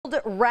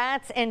mold,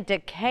 rats, and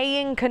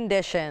decaying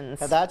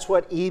conditions. Now, that's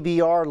what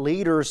EBR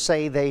leaders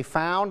say they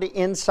found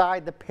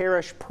inside the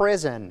parish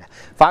prison.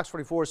 Fox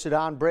 44's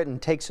Sudan Britton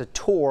takes a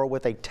tour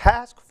with a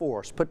task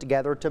force put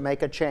together to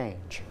make a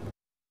change.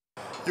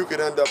 You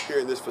could end up here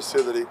in this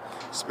facility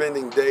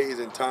spending days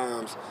and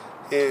times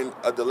in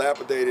a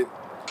dilapidated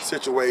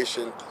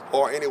situation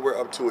or anywhere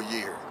up to a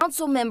year.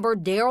 Council member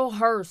Daryl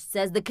Hurst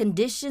says the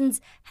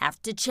conditions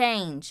have to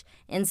change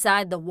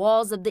inside the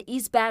walls of the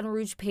East Baton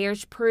Rouge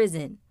Parish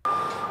Prison.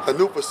 A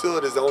new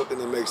facility is the only thing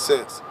that makes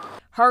sense.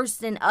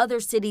 Hurst and other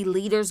city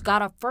leaders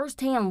got a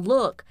first-hand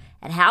look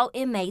at how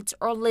inmates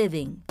are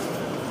living.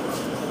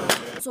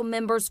 Council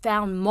members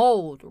found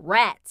mold,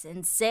 rats,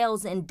 and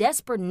cells in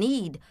desperate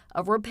need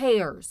of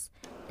repairs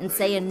and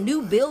say a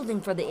new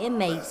building for the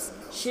inmates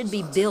should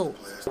be built.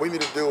 What we need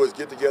to do is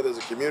get together as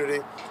a community,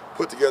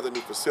 put together a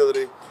new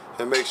facility,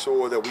 and make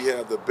sure that we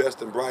have the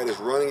best and brightest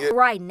running it.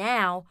 Right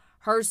now,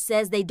 Hurst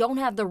says they don't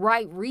have the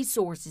right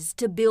resources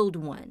to build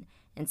one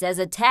and says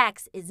a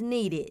tax is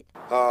needed.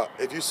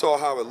 If you saw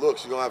how it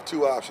looks, you're going to have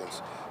two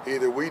options.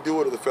 Either we do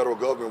it or the federal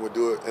government would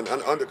do it, and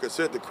under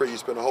consent decree, you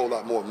spend a whole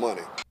lot more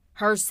money.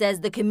 Hurst says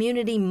the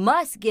community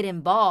must get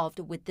involved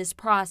with this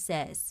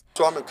process.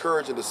 So I'm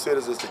encouraging the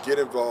citizens to get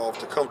involved,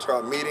 to come to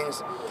our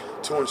meetings,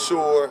 to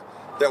ensure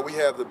that we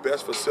have the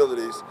best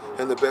facilities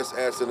and the best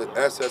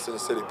assets in the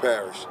city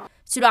parish.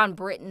 Sudan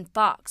Britton,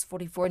 Fox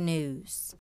 44 News.